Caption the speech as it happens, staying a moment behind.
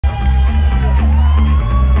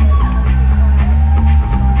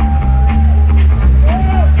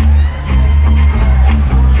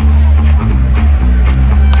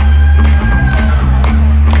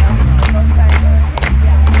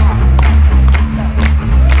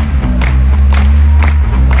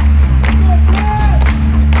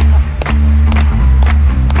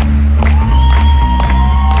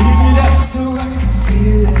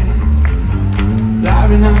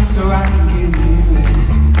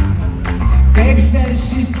says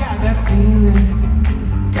she's got that feeling.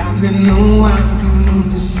 Got me know I'm going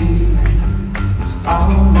to see it. It's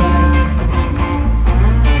alright.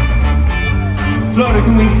 Florida,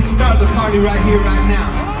 can we start the party right here, right now?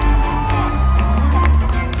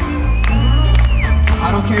 I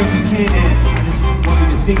don't care if you can't dance, I just want you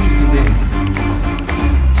to think you can dance.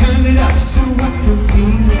 Turn it up so I can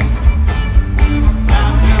feel it.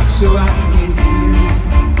 Loud enough so I can get near it.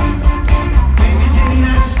 Baby's in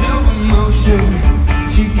that slow emotion.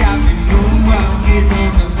 She got me moving while getting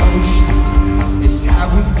on the ocean. It's how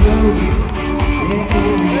we flow,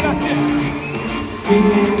 yeah.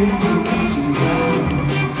 Feeling even touching love.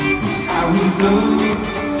 It's how we flow,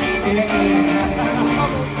 yeah.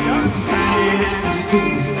 Flying at the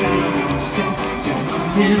speed of sound, set to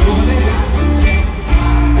and all that I can take.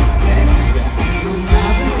 No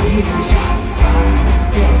gravity, shot fire,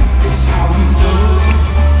 yeah. It's how we flow,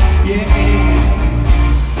 yeah.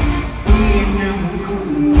 We ain't never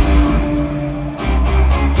cool.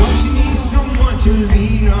 Don't you need someone to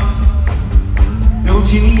lean on? Don't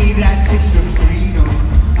you need that taste of freedom?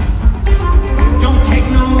 Don't take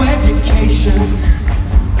no education.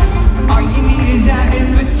 All you need is that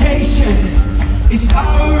invitation. It's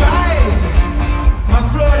alright.